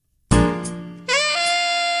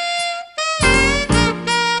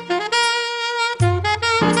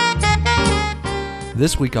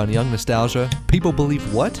This week on Young Nostalgia, people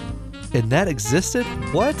believe what? And that existed?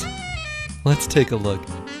 What? Let's take a look.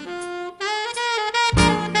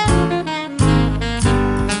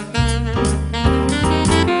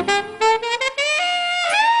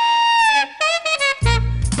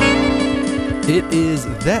 It is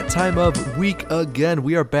that time of week again.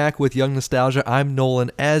 We are back with Young Nostalgia. I'm Nolan.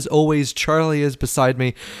 As always, Charlie is beside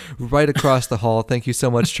me right across the hall. Thank you so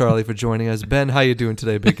much, Charlie, for joining us. Ben, how you doing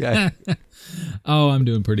today, big guy? Oh, I'm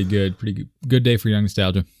doing pretty good. Good day for Young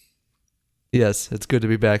Nostalgia. Yes, it's good to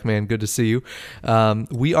be back, man. Good to see you.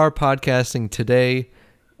 We are podcasting today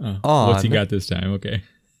on... What's he got this time? Okay.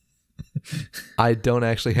 I don't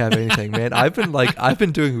actually have anything, man. I've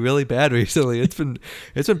been doing really bad recently. It's been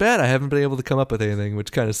bad. I haven't been able to come up with anything,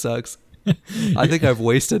 which kind of sucks. I think I've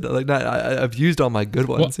wasted I've used all my good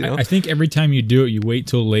ones. Well, I think every time you do it, you wait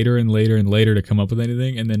till later and later and later to come up with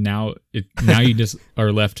anything, and then now you just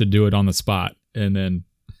are left to do it on the spot, and then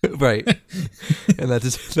right, and that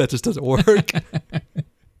just doesn't work.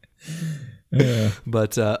 Yeah.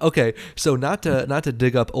 But okay, so not to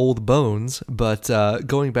dig up old bones, but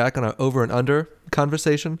going back on our over and under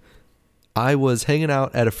conversation, I was hanging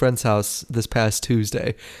out at a friend's house this past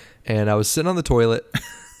Tuesday, and I was sitting on the toilet,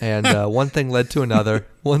 and one thing led to another.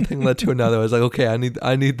 I was like, okay, I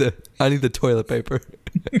need the toilet paper,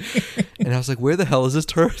 and I was like, where the hell is this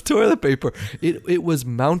toilet paper? It was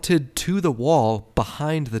mounted to the wall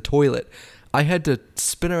behind the toilet. I had to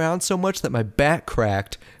spin around so much that my back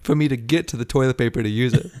cracked for me to get to the toilet paper to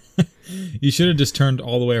use it. You should have just turned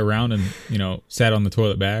all the way around and, sat on the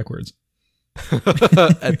toilet backwards.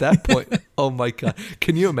 At that point, oh my God.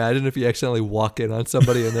 Can you imagine if you accidentally walk in on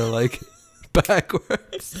somebody and they're like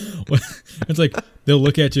backwards? It's like they'll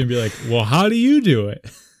look at you and be like, well, how do you do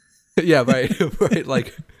it? Yeah, right. Right.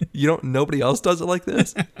 Like, nobody else does it like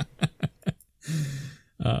this?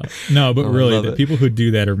 No, but really, the people who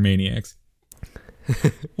do that are maniacs.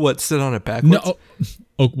 What, sit on it backwards? No.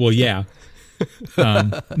 Oh, well, yeah.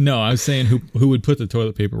 No, I was saying who would put the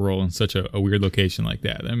toilet paper roll in such a weird location like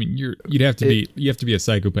that. I mean, you have to be a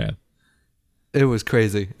psychopath. It was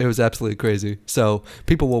crazy. It was absolutely crazy. So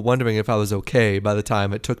people were wondering if I was okay by the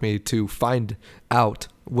time it took me to find out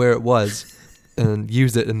where it was and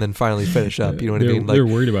use it and then finally finish up. You know what I mean? They're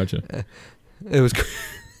worried about you. It was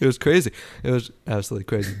It was crazy. It was absolutely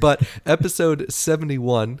crazy. But episode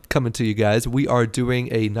 71 coming to you guys. We are doing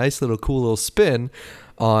a nice little cool little spin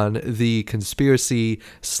on the conspiracy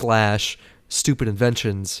 / stupid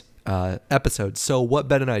inventions episode. So what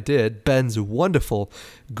Ben and I did, Ben's wonderful,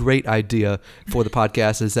 great idea for the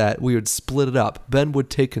podcast is that we would split it up. Ben would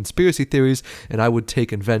take conspiracy theories and I would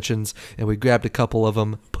take inventions, and we grabbed a couple of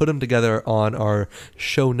them, put them together on our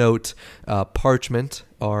show note parchment,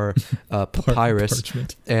 our papyrus,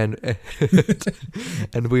 parchment. and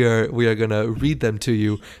we are gonna read them to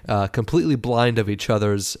you completely blind of each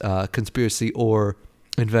other's conspiracy or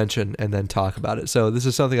invention, and then talk about it. So this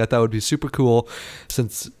is something I thought would be super cool,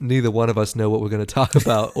 since neither one of us know what we're going to talk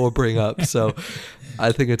about or bring up. So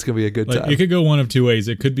I think it's going to be a good time. It could go one of two ways.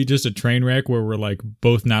 It could be just a train wreck where we're like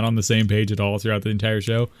both not on the same page at all throughout the entire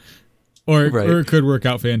show, or it could work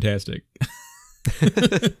out fantastic.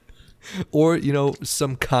 Or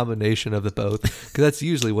some combination of the both, because that's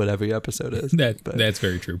usually what every episode is. That's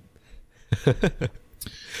very true.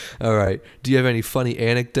 All right. Do you have any funny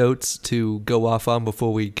anecdotes to go off on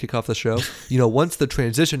before we kick off the show? Once the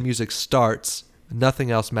transition music starts, nothing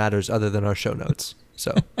else matters other than our show notes.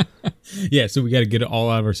 So yeah, so we got to get it all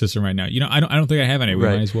out of our system right now. I don't think I have any.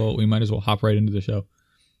 We might as well hop right into the show.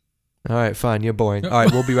 All right, fine. You're boring. All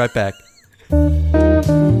right, we'll be right back.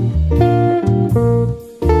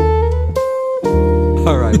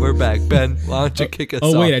 All right, we're back. Ben, why don't you kick us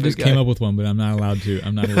off? Oh wait, I just came up with one, but I'm not allowed to do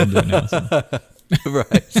it now. So.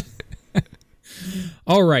 Right.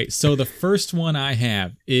 All right, so the first one I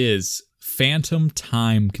have is Phantom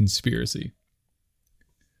Time Conspiracy.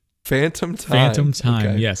 Phantom Time,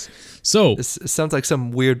 okay. Yes. So this sounds like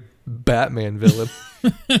some weird Batman villain.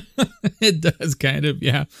 It does kind of,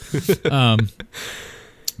 yeah.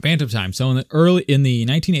 Phantom Time. So in the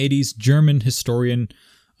 1980s, German historian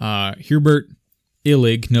Herbert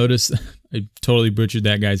Illig noticed. I totally butchered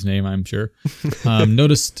that guy's name, I'm sure.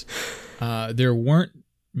 Noticed there weren't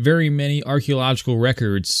very many archaeological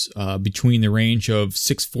records between the range of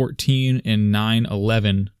 614 and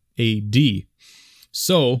 911 AD.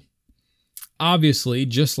 So, obviously,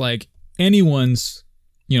 just like anyone's,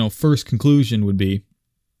 first conclusion would be,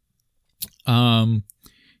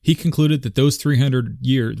 he concluded that those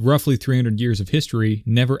roughly 300 years of history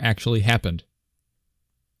never actually happened.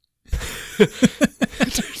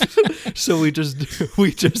 So we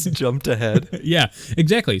just jumped ahead. Yeah,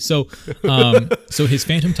 exactly. So so his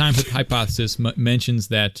phantom time hypothesis mentions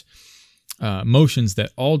that motions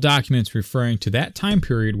that all documents referring to that time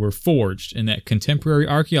period were forged, and that contemporary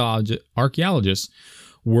archaeologists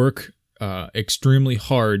work extremely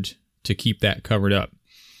hard to keep that covered up.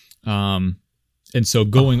 And so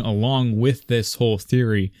going along with this whole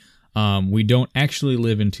theory, we don't actually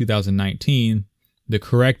live in 2019. The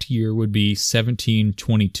correct year would be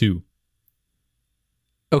 1722.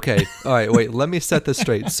 Okay. All right. Wait. Let me set this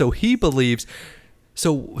straight. So he believes.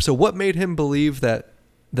 So what made him believe that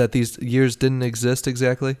these years didn't exist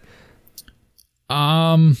exactly?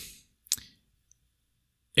 It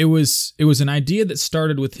was an idea that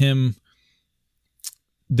started with him.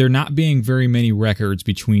 There not being very many records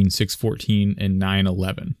between 614 and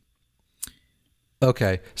 911.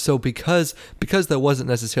 Okay, so because there wasn't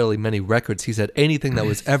necessarily many records, he said anything that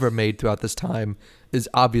was ever made throughout this time is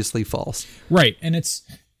obviously false. Right, and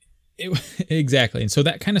exactly, and so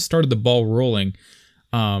that kind of started the ball rolling.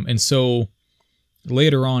 And so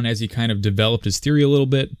later on, as he kind of developed his theory a little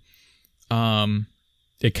bit,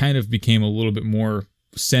 it kind of became a little bit more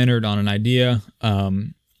centered on an idea,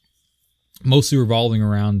 mostly revolving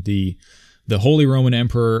around the Holy Roman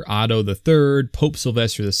Emperor Otto III, Pope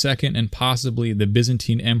Sylvester II, and possibly the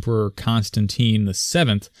Byzantine Emperor Constantine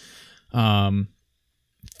VII,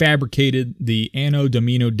 fabricated the Anno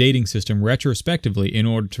Domini dating system retrospectively in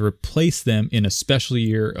order to replace them in a special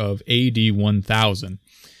year of AD 1000,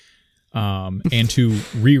 and to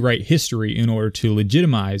rewrite history in order to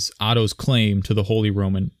legitimize Otto's claim to the Holy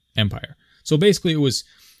Roman Empire. So basically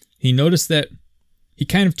he noticed that he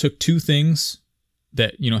kind of took two things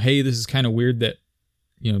that, hey, this is kind of weird that,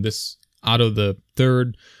 this Otto the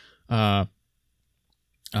Third had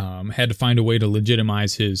to find a way to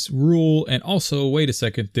legitimize his rule. And also, wait a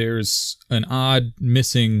second, there's an odd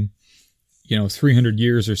missing, 300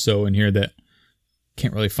 years or so in here that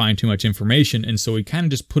can't really find too much information. And so he kind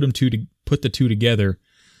of just put the two together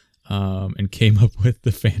and came up with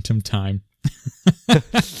the phantom time.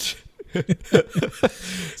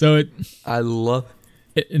 So I love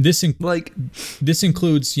this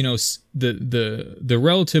includes the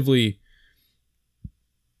relatively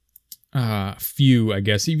few, I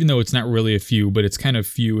guess, even though it's not really a few, but it's kind of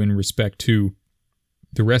few in respect to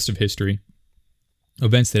the rest of history,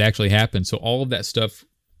 events that actually happened. So all of that stuff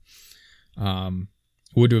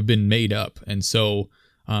would have been made up, and so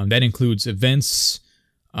that includes events,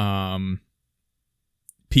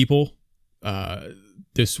 people.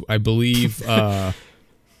 This, I believe,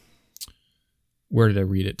 where did I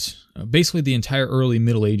read it? Basically, the entire early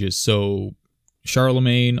Middle Ages. So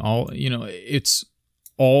Charlemagne, it's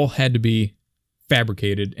all had to be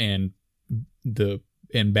fabricated and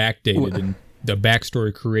backdated, and the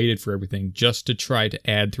backstory created for everything just to try to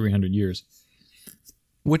add 300 years.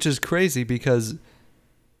 Which is crazy because.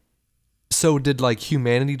 So did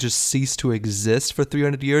humanity just cease to exist for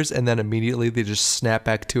 300 years and then immediately they just snap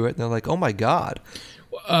back to it and they're like, oh my God,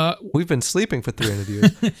 we've been sleeping for 300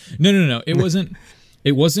 years. No.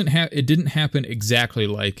 It didn't happen exactly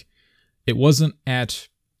like, it wasn't at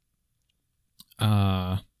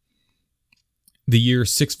the year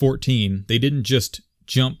 614. They didn't just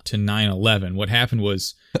jump to 911. What happened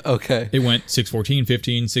was, okay, they went 614,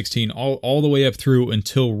 15, 16, all the way up through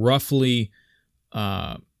until roughly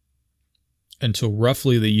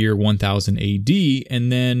the year 1000 AD,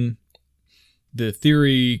 and then the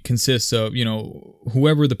theory consists of,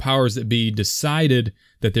 whoever the powers that be decided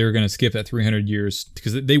that they were going to skip that 300 years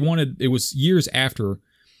because it was years after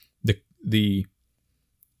the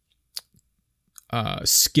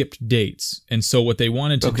skipped dates. And so what they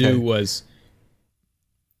wanted to do was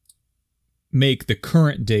make the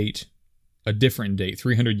current date a different date,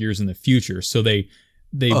 300 years in the future. So they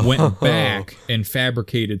went back and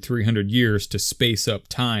fabricated 300 years to space up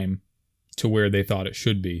time to where they thought it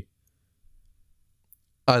should be.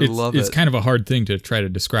 It's kind of a hard thing to try to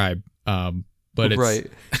describe, but it's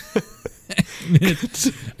right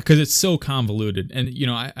because it's so convoluted. And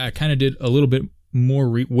I kind of did a little bit more,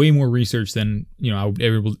 way more research than I would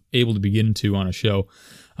ever able to begin into on a show.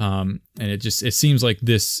 And it seems like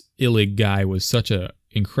this Illig guy was such a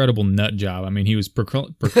incredible nut job. I mean, he was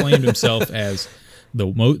proclaimed himself as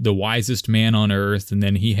the wisest man on earth, and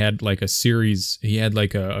then he had a series. He had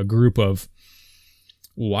a group of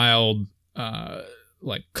wild,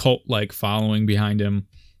 cult following behind him.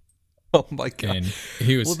 Oh my God! And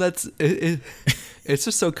he was. Well, that's it. It's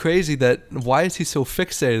just so crazy that why is he so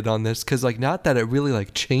fixated on this? Because not that it really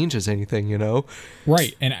changes anything,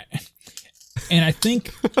 Right, and I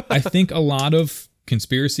think a lot of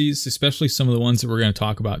conspiracies, especially some of the ones that we're going to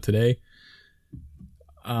talk about today,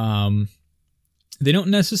 they don't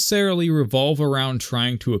necessarily revolve around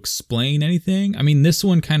trying to explain anything. I mean, this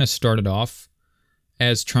one kind of started off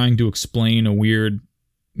as trying to explain a weird,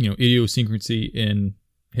 idiosyncrasy in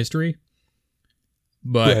history.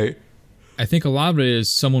 But Right. I think a lot of it is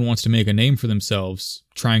someone wants to make a name for themselves,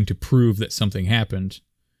 trying to prove that something happened.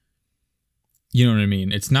 You know what I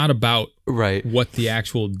mean? It's not about Right. what the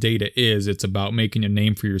actual data is. It's about making a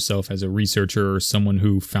name for yourself as a researcher or someone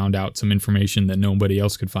who found out some information that nobody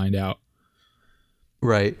else could find out.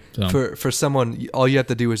 Right. So. For someone, all you have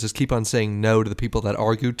to do is just keep on saying no to the people that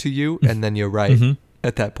argued to you, and then you're right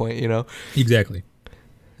at that point, Exactly.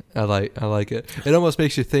 I like it. It almost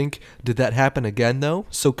makes you think, did that happen again though?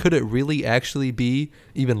 So could it really actually be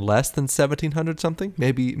even less than 1700 something?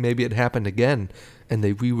 Maybe it happened again and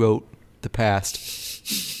they rewrote the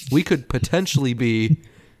past. We could potentially be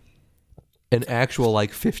an actual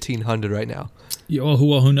 1500 right now. Yeah, well,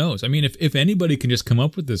 who knows? I mean, if anybody can just come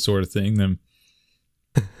up with this sort of thing, then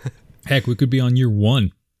heck, we could be on year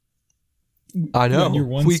 1. I know. On year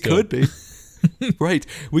 1 we still. could be. Right.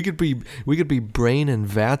 We could be brain and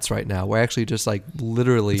vats right now. We're actually just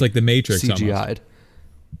literally It's like the Matrix CGI'd.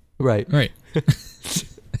 Right. Right.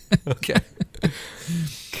 Okay.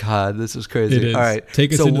 God, this is crazy. It is. All right.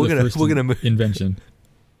 Take us so into we're the gonna first we're gonna move. invention.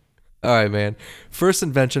 All right, man. First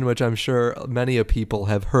invention, which I'm sure many of people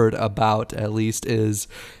have heard about at least, is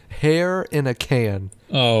hair in a can.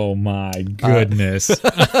 Oh my goodness.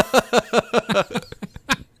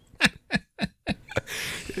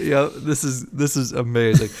 Yeah, this is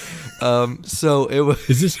amazing. So it was.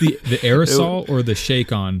 Is this the aerosol or the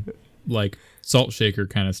shake on, like salt shaker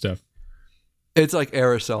kind of stuff? It's like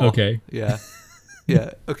aerosol. Okay. Yeah.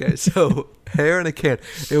 Yeah. Okay. So hair in a can.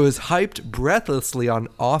 It was hyped breathlessly on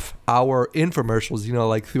off-hour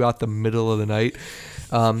infomercials, throughout the middle of the night.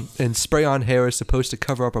 And spray-on hair is supposed to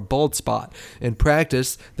cover up a bald spot. In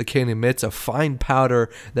practice, the can emits a fine powder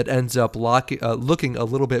that ends up looking a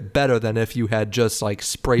little bit better than if you had just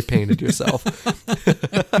spray painted yourself.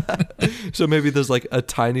 So maybe there's a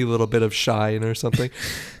tiny little bit of shine or something.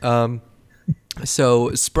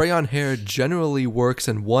 So spray-on hair generally works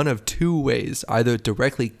in one of two ways. Either it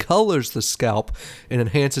directly colors the scalp and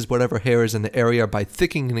enhances whatever hair is in the area by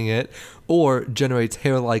thickening it, or generates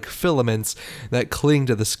hair-like filaments that cling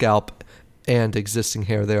to the scalp and existing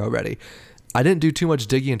hair there already. I didn't do too much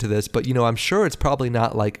digging into this, but I'm sure it's probably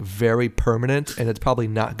not very permanent, and it's probably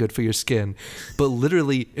not good for your skin. But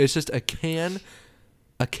literally, it's just a can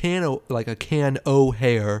o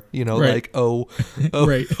hair, Right.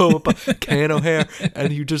 Right. can o hair,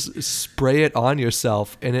 and you just spray it on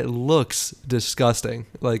yourself, and it looks disgusting.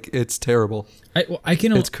 It's terrible.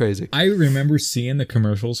 It's crazy. I remember seeing the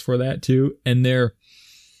commercials for that too, and they're,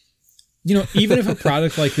 even if a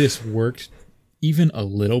product like this worked even a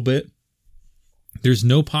little bit, there's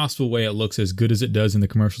no possible way it looks as good as it does in the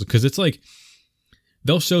commercials, because it's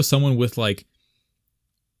they'll show someone with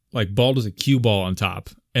bald as a cue ball on top,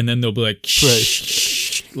 and then they'll be like,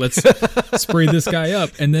 let's spray this guy up,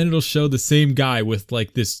 and then it'll show the same guy with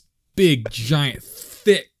this big, giant,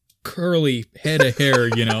 thick, curly head of hair.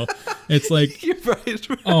 It's You're right.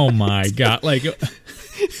 oh my god,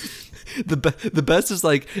 The best is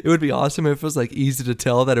it would be awesome if it was easy to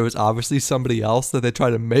tell that it was obviously somebody else that they try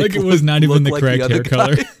to make it was not even the correct hair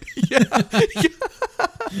color. Yeah.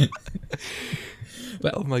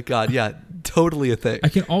 But, oh my god, yeah, totally a thing. I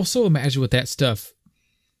can also imagine with that stuff,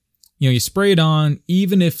 you spray it on,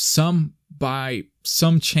 even if by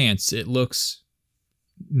some chance it looks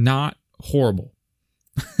not horrible.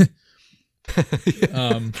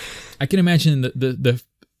 I can imagine the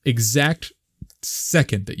exact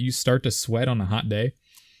second that you start to sweat on a hot day,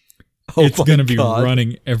 it's going to be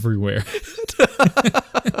running everywhere.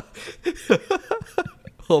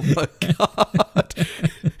 Oh my god.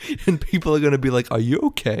 And people are going to be like, are you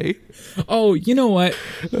okay? Oh, you know what?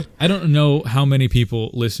 I don't know how many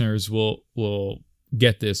listeners will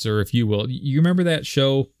get this, or if you will. You remember that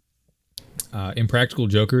show, Impractical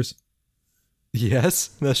Jokers? Yes,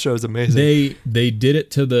 that show's amazing. They did it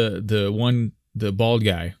to the bald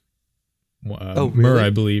guy. Oh, really? Murr, I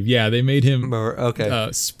believe. Yeah, they made him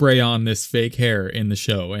spray on this fake hair in the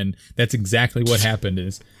show, and that's exactly what happened.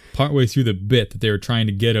 Is partway through the bit that they were trying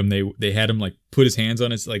to get him, they had him put his hands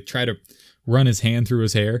on his try to run his hand through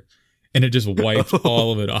his hair, and it just wiped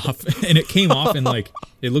all of it off, and it came off in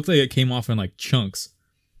it looked like it came off in chunks.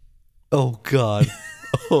 Oh god.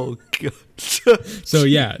 Oh god. So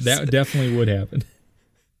yeah, that definitely would happen.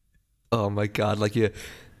 Oh my god, you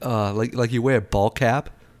wear a ball cap.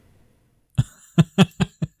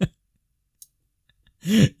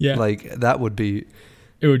 Yeah. That would be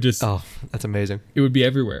It would just, Oh, that's amazing. it would be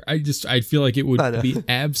everywhere. I feel like it would I know. be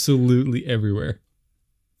absolutely everywhere.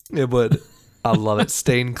 It would. I love it.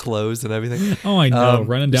 Stained clothes and everything. Oh, I know. Um,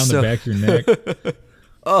 Running down so- the back of your neck.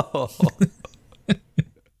 Oh.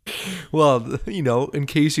 Well, in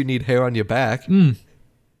case you need hair on your back.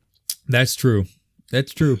 That's true.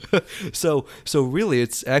 That's true. So really,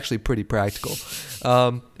 it's actually pretty practical.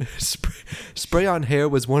 Spray-on hair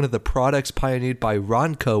was one of the products pioneered by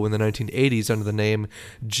Ronco in the 1980s under the name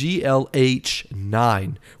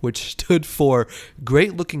GLH9, which stood for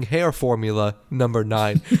Great Looking Hair Formula Number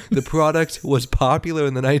 9. The product was popular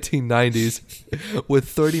in the 1990s with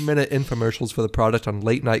 30-minute infomercials for the product on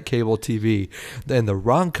late-night cable TV. Then the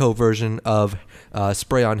Ronco version of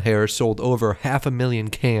spray-on hair sold over 500,000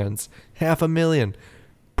 cans. 500,000.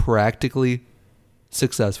 Practically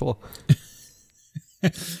successful.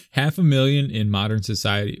 500,000 in modern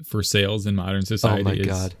society for sales in modern society. Oh my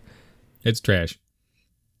God. It's trash.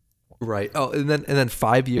 Right. Oh, and then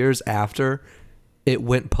 5 years after it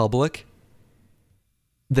went public,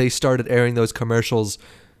 they started airing those commercials.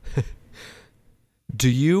 Do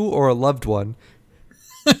you or a loved one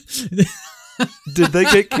did they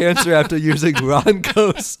get cancer after using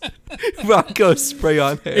Ronco's spray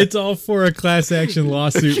on hair? It's all for a class action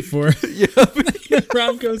lawsuit for Yeah,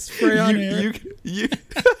 Ronco spray on hair. you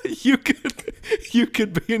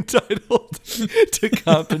could be entitled to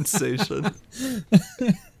compensation.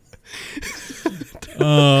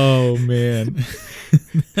 Oh man,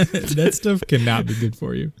 that stuff cannot be good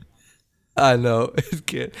for you. I know it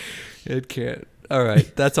can't. All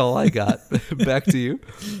right, that's all I got. Back to you.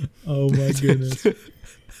 Oh my goodness.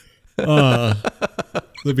 Let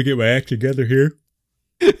me get my act together here.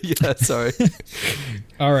 Yeah, sorry.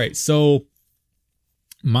 All right, so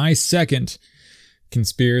my second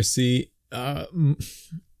conspiracy, I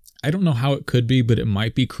don't know how it could be, but it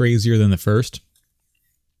might be crazier than the first.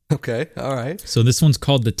 Okay, all right. So this one's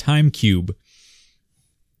called the Time Cube.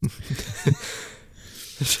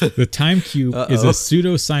 The Time Cube is a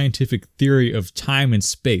pseudoscientific theory of time and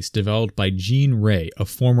space developed by Jean Ray, a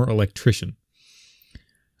former electrician.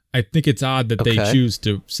 I think it's odd that they choose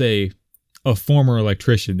to say a former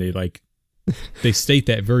electrician. They state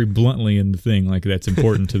that very bluntly in the thing, like that's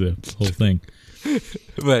important to the whole thing.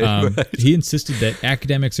 Right. He insisted that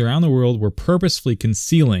academics around the world were purposefully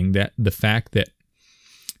concealing the fact that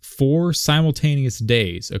 4 simultaneous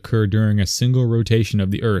days occur during a single rotation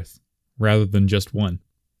of the Earth, rather than just one.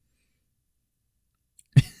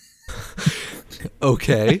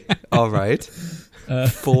 Okay, all right.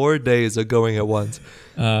 4 days are going at once.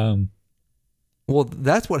 Well,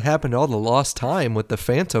 that's what happened to all the lost time with the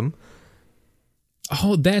Phantom.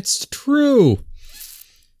 Oh, that's true.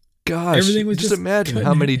 Gosh, Everything was just just imagine cutting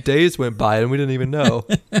how many days went by and we didn't even know.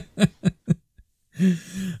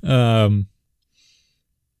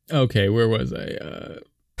 Okay, where was I?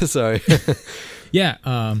 Sorry.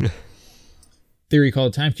 Yeah, theory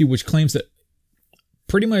called Time Cube, which claims that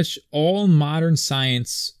pretty much all modern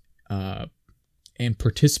science and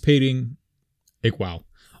participating,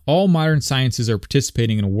 all modern sciences are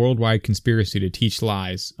participating in a worldwide conspiracy to teach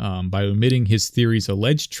lies by omitting his theory's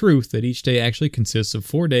alleged truth that each day actually consists of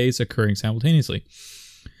 4 days occurring simultaneously.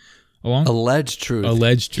 Alleged truth.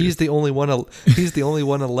 Alleged truth. He's the only one. He's the only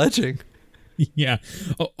one alleging. Yeah.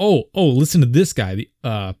 Oh! Listen to this guy.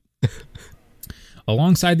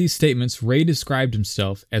 Alongside these statements, Ray described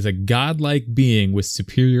himself as a godlike being with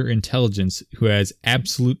superior intelligence who has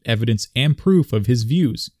absolute evidence and proof of his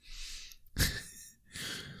views.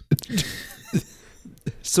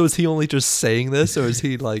 So is he only just saying this, or is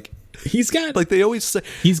he like? He's got Like they always say.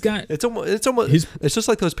 He's got. It's almost. It's just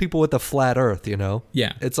like those people with the flat Earth, you know.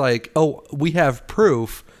 Yeah. It's like, oh, we have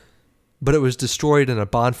proof, but it was destroyed in a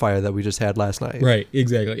bonfire that we just had last night. Right.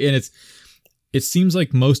 Exactly. And it seems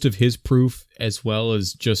like most of his proof, as well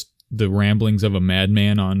as just the ramblings of a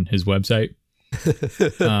madman on his website.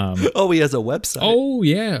 Oh, he has a website. Oh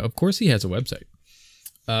yeah, of course he has a website.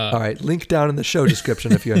 All right, link down in the show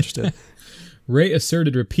description if you're interested. Ray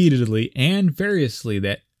asserted repeatedly and variously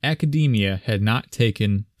that academia had not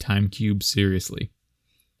taken Time Cube seriously.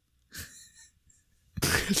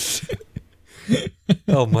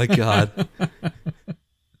 Oh my God.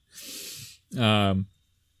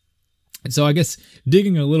 So I guess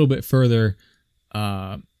digging a little bit further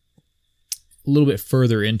into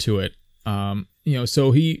it,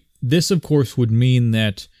 so this of course would mean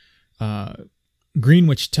that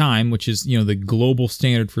Greenwich time, which is, the global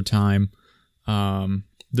standard for time,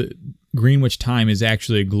 the Greenwich time is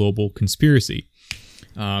actually a global conspiracy.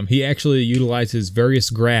 He actually utilizes various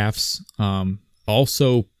graphs,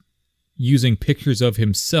 also using pictures of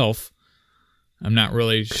himself I'm not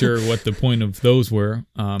really sure what the point of those were.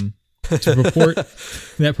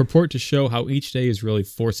 That purport to show how each day is really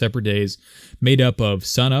 4 separate days made up of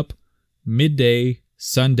sunup, midday,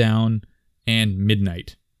 sundown, and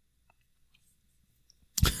midnight.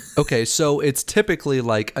 Okay, so it's typically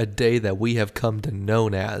like a day that we have come to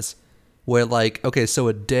known as, where like, okay, so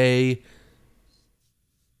a day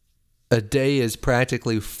is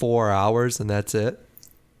practically 4 hours and that's it,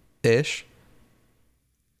 ish.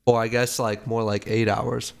 Or I guess like more like 8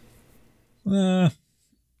 hours.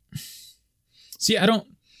 See,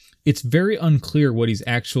 it's very unclear what he's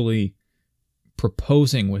actually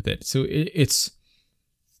proposing with it. So it's,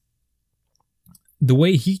 the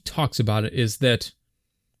way he talks about it is that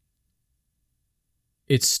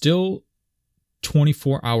it's still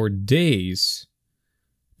 24-hour days,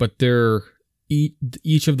 but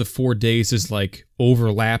each of the 4 days is like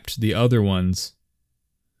overlapped the other ones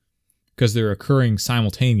because they're occurring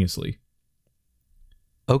simultaneously.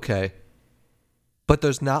 Okay. But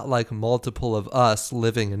there's not like multiple of us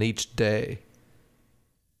living in each day.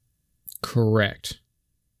 Correct.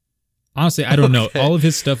 Honestly, I don't know. All of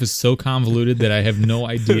his stuff is so convoluted that I have no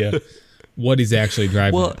idea what he's actually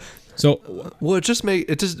driving at. So,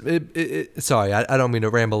 sorry, I don't mean to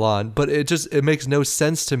ramble on, but it makes no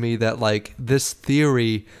sense to me that like this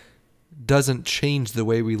theory doesn't change the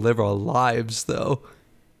way we live our lives, though.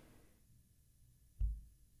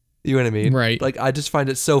 You know what I mean? Right. Like, I just find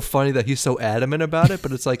it so funny that he's so adamant about it,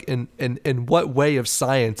 but it's like, in what way of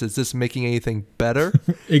science is this making anything better?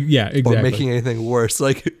 Yeah, exactly. Or making anything worse?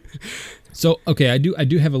 Like, so, okay, I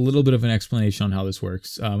do have a little bit of an explanation on how this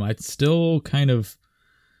works. It's still kind of,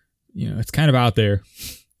 it's kind of out there,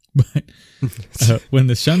 but when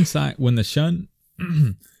the sun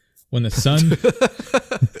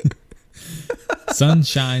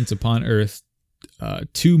shines upon Earth,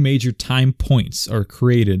 2 major time points are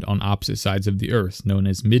created on opposite sides of the Earth, known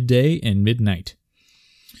as midday and midnight.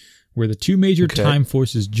 Where the 2 major time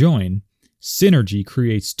forces join, synergy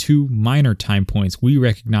creates 2 minor time points we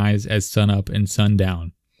recognize as sunup and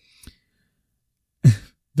sundown.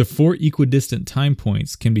 The 4 equidistant time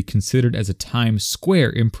points can be considered as a time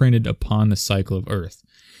square imprinted upon the cycle of Earth.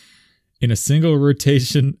 In a single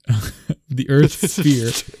rotation of the Earth's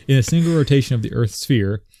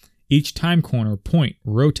sphere, each time corner point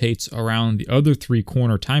rotates around the other 3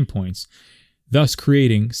 corner time points, thus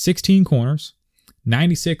creating 16 corners,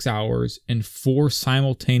 96 hours, and 4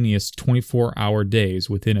 simultaneous 24-hour days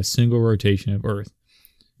within a single rotation of Earth,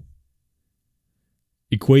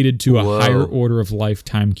 equated to a higher order of life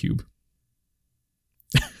time cube.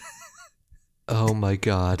 Oh my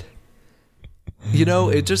God.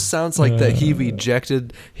 It just sounds like that he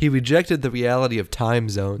rejected the reality of time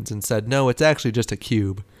zones and said, no, it's actually just a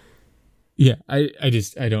cube. Yeah, I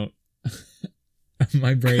don't.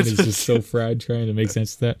 My brain is just so fried trying to make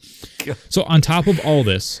sense of that. So on top of all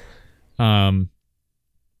this, Ray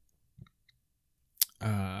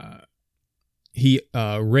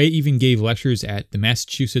even gave lectures at the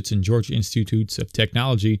Massachusetts and Georgia Institutes of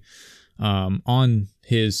Technology on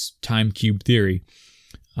his time cube theory.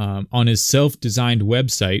 On his self-designed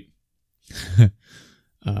website,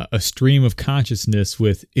 A Stream of Consciousness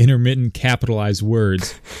with intermittent capitalized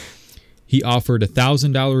words, he offered a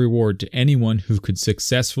 $1,000 reward to anyone who could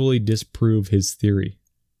successfully disprove his theory.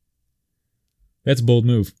 That's a bold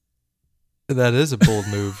move. That is a bold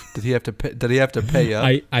move. Did he have to pay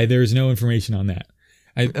up? There's no information on that.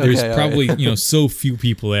 There's probably so few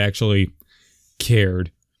people that actually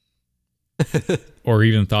cared, or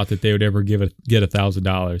even thought that they would ever get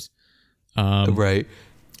 $1,000. Right.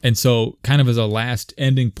 And so, kind of as a last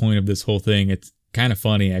ending point of this whole thing, it's kind of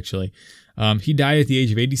funny actually. He died at the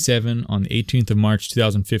age of 87 on the 18th of March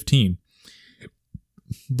 2015.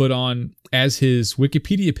 But as his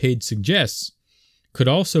Wikipedia page suggests, could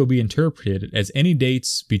also be interpreted as any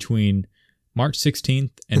dates between March 16th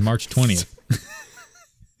and March 20th.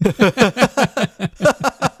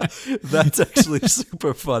 That's actually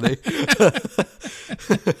super funny.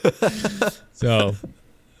 So,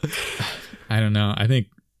 I don't know. I think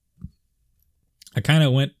I kind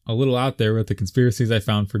of went a little out there with the conspiracies I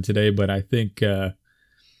found for today, but I think there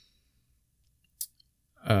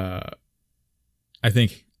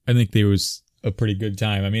was a pretty good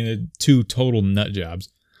time. I mean, 2 total nut jobs.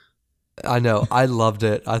 I know. I loved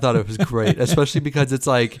it. I thought it was great, especially because it's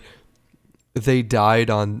like they died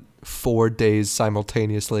on 4 days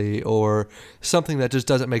simultaneously or something that just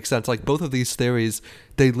doesn't make sense. Like both of these theories,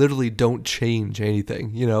 they literally don't change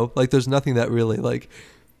anything, Like there's nothing that really like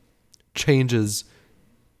changes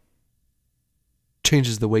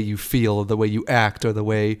the way you feel, the way you act, or the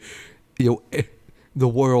way the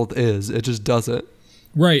world is. It just doesn't.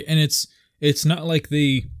 Right, and it's it's not like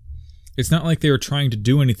they were trying to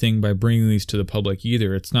do anything by bringing these to the public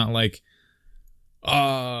either. It's not like,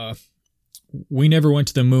 we never went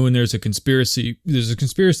to the moon. There's a conspiracy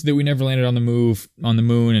that we never landed on the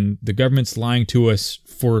moon, and the government's lying to us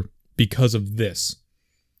because of this.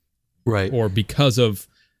 Right. Or because of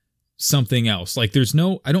something else. Like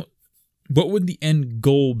what would the end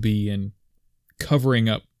goal be in covering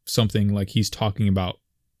up something like he's talking about,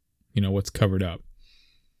 what's covered up?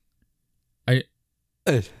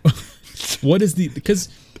 What is because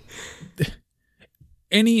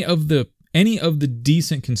any of the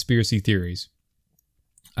decent conspiracy theories,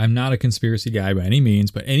 I'm not a conspiracy guy by any means,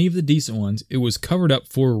 but any of the decent ones, it was covered up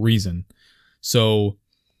for a reason. So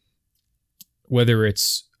whether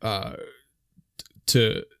it's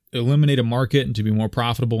to eliminate a market and to be more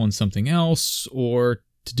profitable in something else, or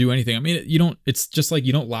to do anything. I mean, it's just like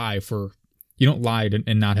you don't lie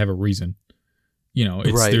and not have a reason.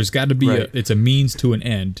 There's got to be it's a means to an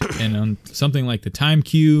end. And on something like the Time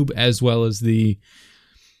Cube, as well as the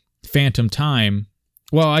Phantom Time,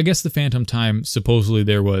 well, I guess the Phantom Time, supposedly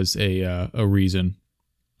there was a reason,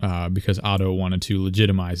 because Otto wanted to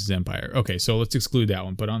legitimize his empire. Okay, so let's exclude that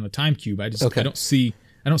one. But on the Time Cube, I don't see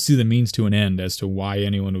the means to an end as to why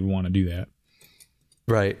anyone would want to do that.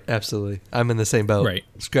 Right, absolutely. I'm in the same boat. Right,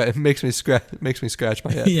 it makes me scratch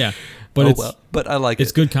my head. Yeah, but but I like it.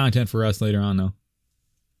 It's good content for us later on, though.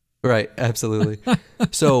 Right, absolutely.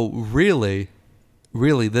 So really,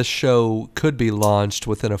 this show could be launched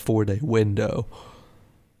within a 4-day window.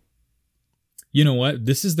 You know what?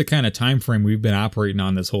 This is the kind of time frame we've been operating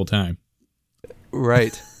on this whole time.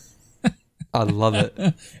 Right. I love it.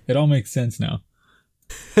 It all makes sense now.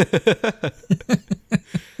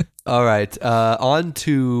 All right, on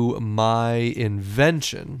to my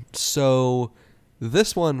invention. So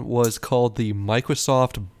this one was called the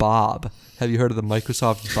Microsoft Bob. Have you heard of the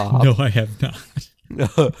Microsoft Bob? No, I have not.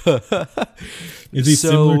 Is he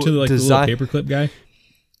similar to the little paperclip guy?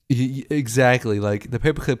 Exactly. Like the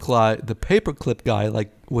paperclip guy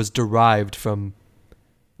was derived from,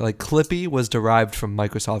 Clippy was derived from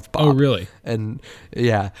Microsoft Bob. Oh, really? And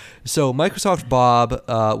yeah. So Microsoft Bob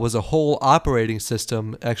was a whole operating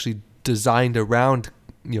system actually designed around,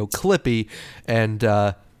 Clippy, and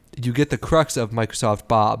you get the crux of Microsoft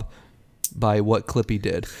Bob by what Clippy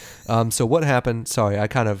did. So what happened? Sorry,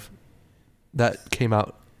 that came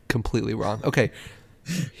out completely wrong. Okay.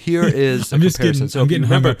 Here is a comparison. I'm getting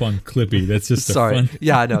hung up on Clippy. That's just sorry. fun.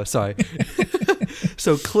 Yeah, I know. Sorry.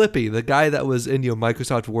 So Clippy, the guy that was in your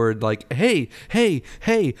Microsoft Word, hey,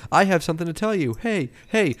 I have something to tell you.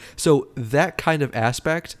 Hey. So that kind of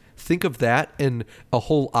aspect, think of that in a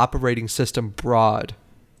whole operating system broad,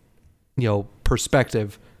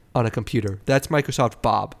 perspective on a computer. That's Microsoft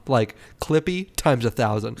Bob. Clippy times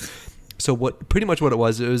 1,000. So pretty much what it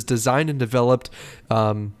was designed and developed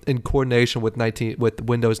in coordination with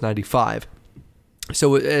Windows 95.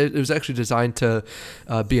 So it was actually designed to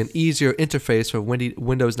be an easier interface for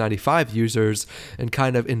Windows 95 users, and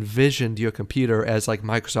kind of envisioned your computer as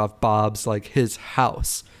Microsoft Bob's his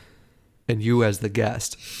house, and you as the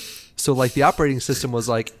guest. So the operating system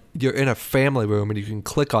was you're in a family room and you can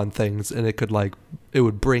click on things, and it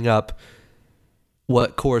would bring up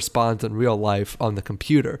what corresponds in real life on the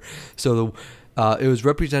computer. So it was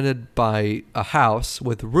represented by a house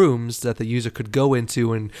with rooms that the user could go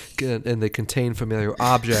into, and they contain familiar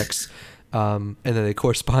objects, and then they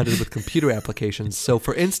corresponded with computer applications. So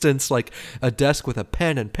for instance, a desk with a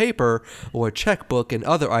pen and paper, or a checkbook and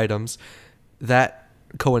other items, that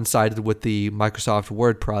coincided with the Microsoft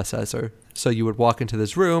Word processor. So you would walk into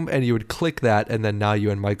this room and you would click that, and then now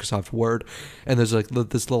you're in Microsoft Word. And there's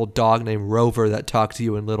this little dog named Rover that talks to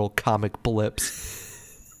you in little comic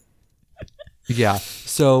blips. Yeah.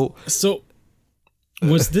 So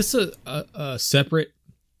was this a separate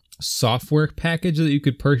software package that you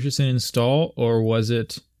could purchase and install, or was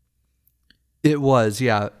it? It was,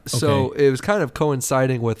 yeah. So It was kind of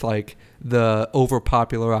coinciding with the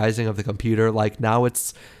over-popularizing of the computer. Now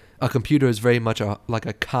a computer is very much a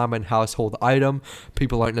common household item.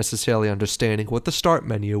 People aren't necessarily understanding what the start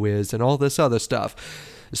menu is and all this other stuff.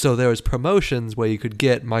 So there was promotions where you could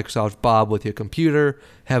get Microsoft Bob with your computer,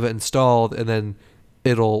 have it installed, and then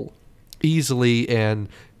it'll easily and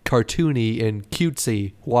cartoony and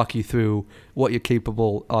cutesy walk you through what you're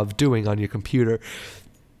capable of doing on your computer.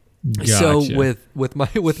 Gotcha. So with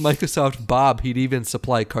Microsoft Bob, he'd even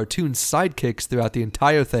supply cartoon sidekicks throughout the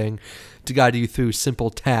entire thing to guide you through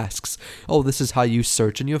simple tasks. Oh, this is how you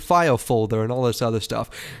search in your file folder and all this other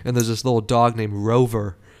stuff. And there's this little dog named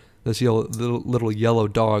Rover, this little yellow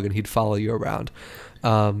dog, and he'd follow you around.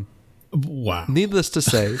 Wow. Needless to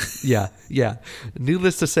say, yeah.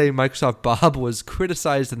 Needless to say, Microsoft Bob was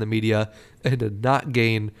criticized in the media and did not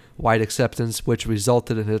gain wide acceptance, which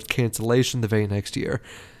resulted in its cancellation the very next year.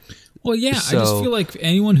 Well, yeah, I just feel like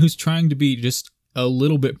anyone who's trying to be just a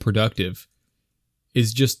little bit productive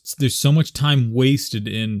is just, there's so much time wasted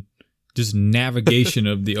in just navigation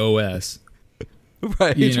of the OS.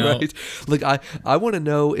 Right, you know? right. Like, I want to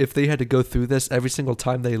know if they had to go through this every single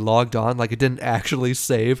time they logged on, like it didn't actually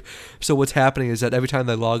save. So what's happening is that every time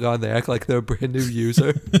they log on, they act like they're a brand new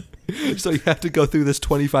user. So you have to go through this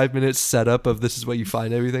 25-minute setup of this is where you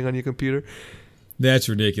find everything on your computer. That's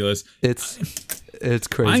ridiculous. It's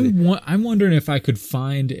crazy. I'm wondering if I could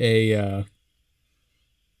find a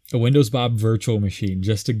Windows Bob virtual machine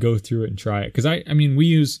just to go through it and try it. Because I mean, we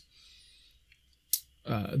use...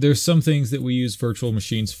 there's some things that we use virtual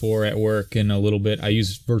machines for at work, and a little bit I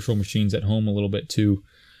use virtual machines at home a little bit too.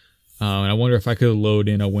 And I wonder if I could load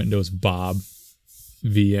in a Windows Bob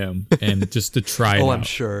VM and just to try it out. I'm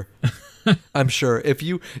sure. I'm sure. If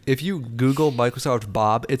you Google Microsoft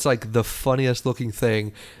Bob, it's like the funniest looking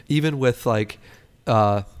thing, even with like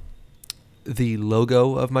the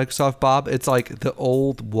logo of Microsoft Bob. It's like the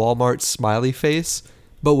old Walmart smiley face,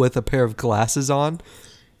 but with a pair of glasses on.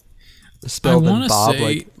 Spelled I want to Bob, say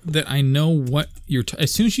like, that I know what you're...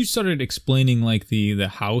 as soon as you started explaining like the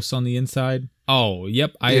house on the inside, oh,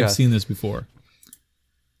 yep, I have seen this before.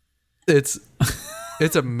 It's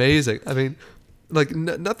amazing. I mean, like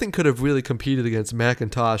nothing could have really competed against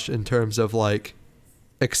Macintosh in terms of like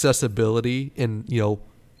accessibility and, you know,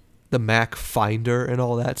 the Mac Finder and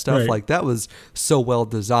all that stuff. Right. Like that was so well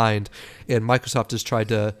designed, and Microsoft has tried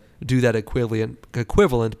to do that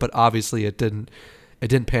equivalent, but obviously it didn't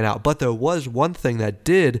pan out. But there was one thing that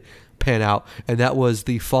did pan out, and that was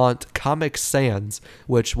the font Comic Sans,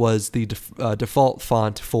 which was the default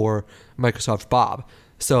font for Microsoft Bob.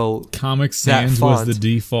 So Comic Sans was the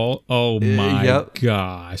default. Oh my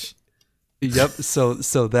gosh. Yep. So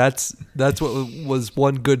that's what was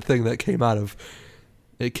one good thing that came out of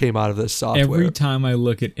this software. Every time I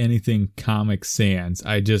look at anything Comic Sans,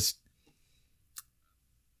 I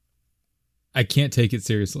can't take it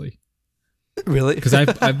seriously. Really? Because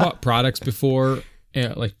I've bought products before,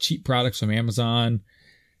 like cheap products from Amazon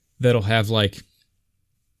that'll have like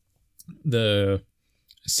the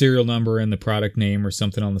serial number and the product name or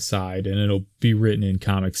something on the side, and it'll be written in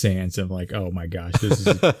Comic Sans. And I'm like, oh my gosh, this is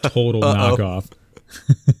a total knockoff.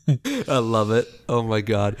 I love it. Oh my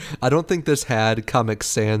god. I don't think this had Comic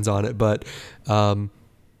Sans on it, but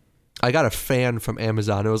I got a fan from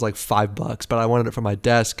Amazon. It was like $5, but I wanted it for my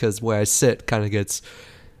desk because where I sit kind of gets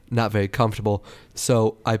not very comfortable.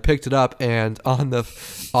 So I picked it up, and on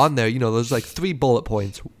there, you know, there's like 3 bullet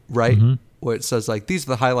points, right? Mm-hmm. Where it says like, these are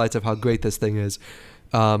the highlights of how great this thing is.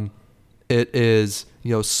 It is,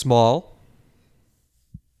 you know, small.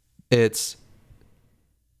 It's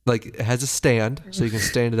like, it has a stand, so you can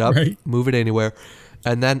stand it up, right. Move it anywhere.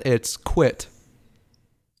 And then it's quit.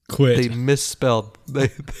 They misspelled. They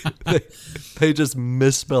just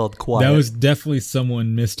misspelled quiet. That was definitely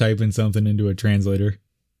someone mistyping something into a translator.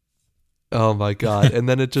 Oh my god. And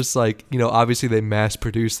then it just like, you know, obviously they mass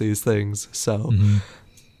produce these things, so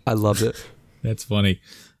I loved it. That's funny.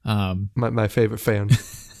 My favorite fan.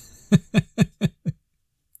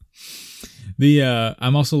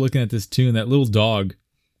 I'm also looking at this too, and that little dog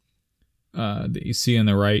that you see on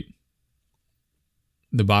the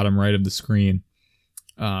bottom right of the screen.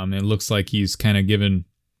 It looks like he's kind of given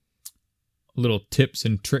little tips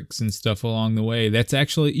and tricks and stuff along the way. That's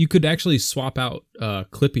actually, you could actually swap out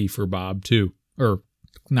Clippy for Bob too, or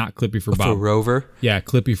not Clippy for Bob. For Rover? Yeah,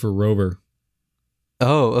 Clippy for Rover.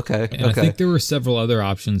 Oh, okay. And I think there were several other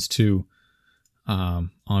options too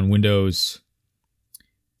on Windows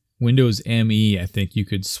ME. I think you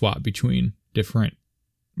could swap between different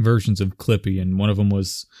versions of Clippy, and one of them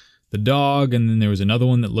was the dog, and then there was another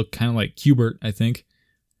one that looked kind of like Qbert, I think.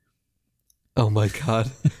 Oh my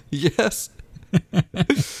god. Yes.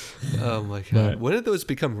 Oh my god. When did those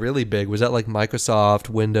become really big? Was that like Microsoft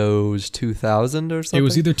Windows 2000 or something? It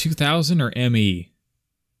was either 2000 or ME.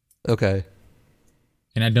 Okay.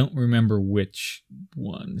 And I don't remember which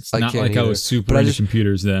one. It's not like I was super into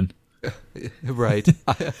computers then. Right.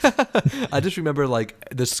 I just remember like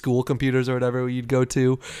the school computers or whatever you'd go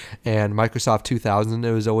to, and Microsoft 2000,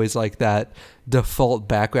 it was always like that default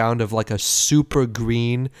background of like a super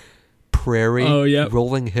green prairie,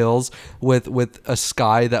 rolling hills with a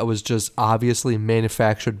sky that was just obviously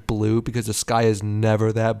manufactured blue, because the sky is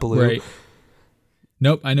never that blue. Right.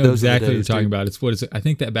 Nope, I know exactly what you're talking about. It's what is it? I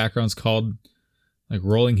think that background's called like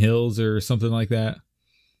Rolling Hills or something like that.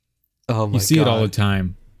 Oh my god. You see it all the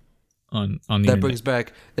time on the That internet. brings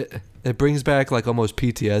back it brings back like almost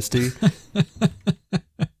PTSD.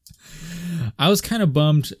 I was kind of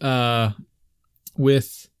bummed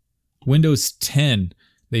with Windows 10.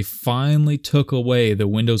 They finally took away the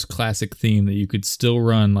Windows Classic theme that you could still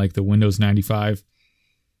run like the Windows 95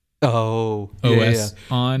 Oh, OS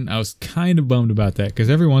on. I was kind of bummed about that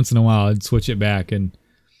because every once in a while I'd switch it back, and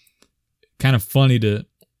kind of funny to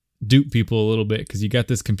dupe people a little bit because you got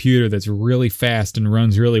this computer that's really fast and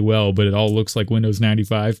runs really well, but it all looks like Windows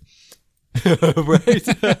 95. Right.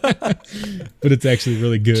 But it's actually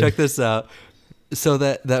really good. Check this out. So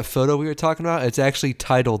that photo we were talking about, it's actually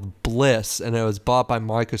titled Bliss, and it was bought by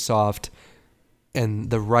Microsoft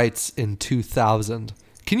and the rights in 2000.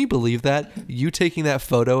 Can you believe that? You taking that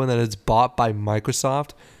photo and then it's bought by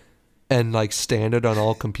Microsoft and like standard on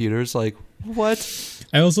all computers? Like, what?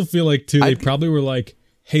 I also feel like too, they probably were like,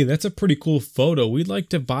 hey, that's a pretty cool photo. We'd like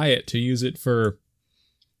to buy it to use it for,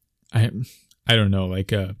 I don't know, like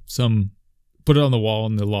put it on the wall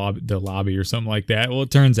in the lobby or something like that. Well,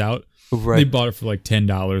 it turns out they bought it for like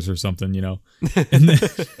 $10 or something, you know. And then,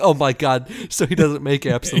 oh my God. So he doesn't make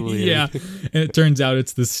absolutely anything. And it turns out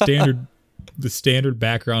it's the standard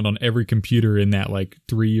background on every computer in that like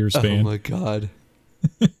 3-year span. Oh my God.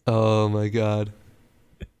 Oh my God.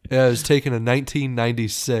 Yeah, it was taken in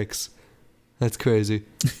 1996. That's crazy.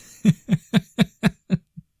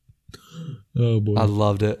 Oh boy. I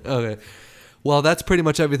loved it. Okay. Well, that's pretty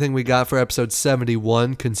much everything we got for episode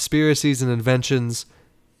 71. Conspiracies and inventions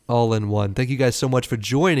all in one. Thank you guys so much for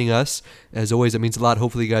joining us. As always, it means a lot.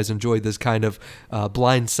 Hopefully you guys enjoyed this kind of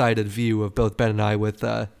blindsided view of both Ben and I with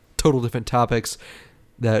total different topics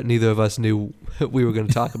that neither of us knew we were going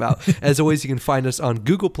to talk about. As always, you can find us on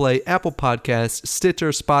Google Play, Apple Podcasts, Stitcher,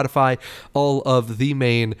 Spotify. All of the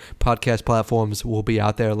main podcast platforms will be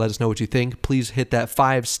out there. Let us know what you think. Please hit that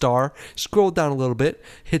 5-star. Scroll down a little bit.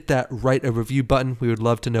 Hit that write a review button. We would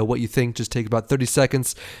love to know what you think. Just take about 30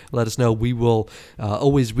 seconds. Let us know. We will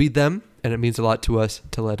always read them, and it means a lot to us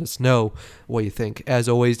to let us know what you think. As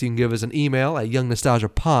always, you can give us an email at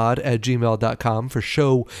youngnostalgiapod@gmail.com for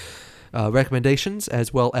show recommendations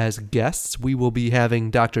as well as guests. We will be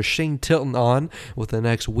having Dr. Shane Tilton on within the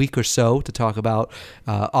next week or so to talk about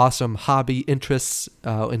awesome hobby interests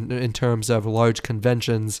in terms of large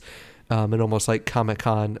conventions and almost like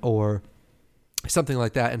Comic-Con or something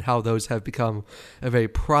like that, and how those have become a very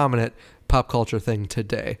prominent pop culture thing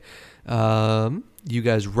today. You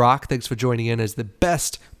guys rock. Thanks for joining in as the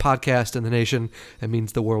best podcast in the nation. It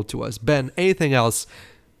means the world to us. Ben, anything else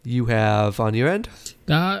you have on your end?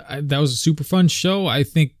 That was a super fun show. I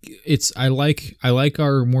think I like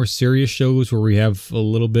our more serious shows where we have a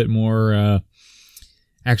little bit more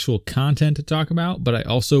actual content to talk about, but I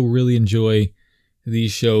also really enjoy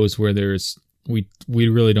these shows where we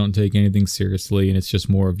really don't take anything seriously and it's just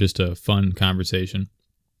more of just a fun conversation.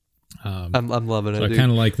 I'm loving it. So I kind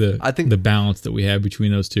of like the balance that we have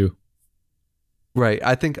between those two. Right.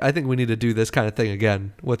 I think we need to do this kind of thing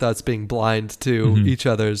again with us being blind to each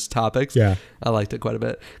other's topics. Yeah. I liked it quite a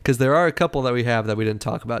bit because there are a couple that we have that we didn't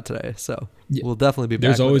talk about today. So we'll definitely be back.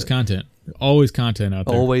 There's always content. Always content out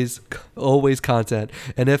there. Always content.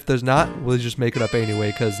 And if there's not, we'll just make it up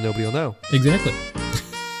anyway because nobody will know. Exactly.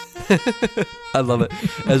 I love it.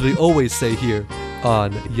 As we always say here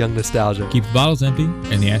on Young Nostalgia. Keep the bottles empty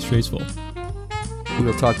and the ashtrays full. We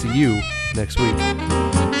will talk to you next week.